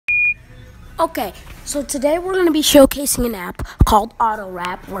Okay, so today we're going to be showcasing an app called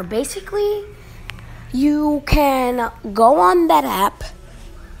AutoRap, where basically you can go on that app,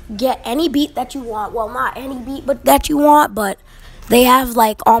 get any beat that you want. Well, not any beat but that you want, but they have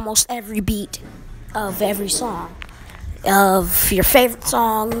like almost every beat of every song, of your favorite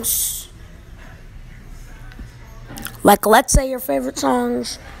songs. Like, let's say your favorite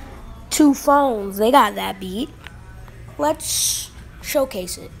songs, Two Phones, they got that beat. Let's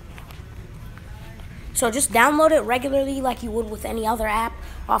showcase it. So just download it regularly like you would with any other app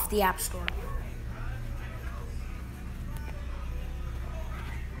off the App Store.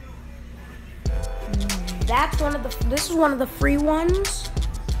 This is one of the free ones.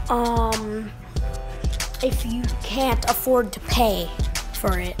 If you can't afford to pay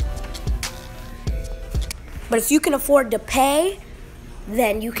for it. But if you can afford to pay,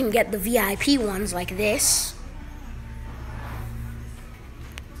 then you can get the VIP ones like this.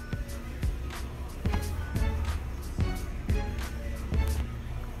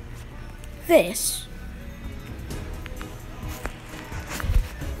 This.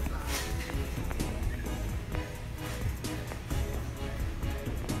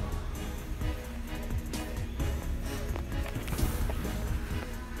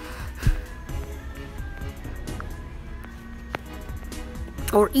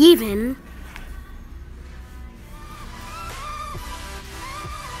 Or even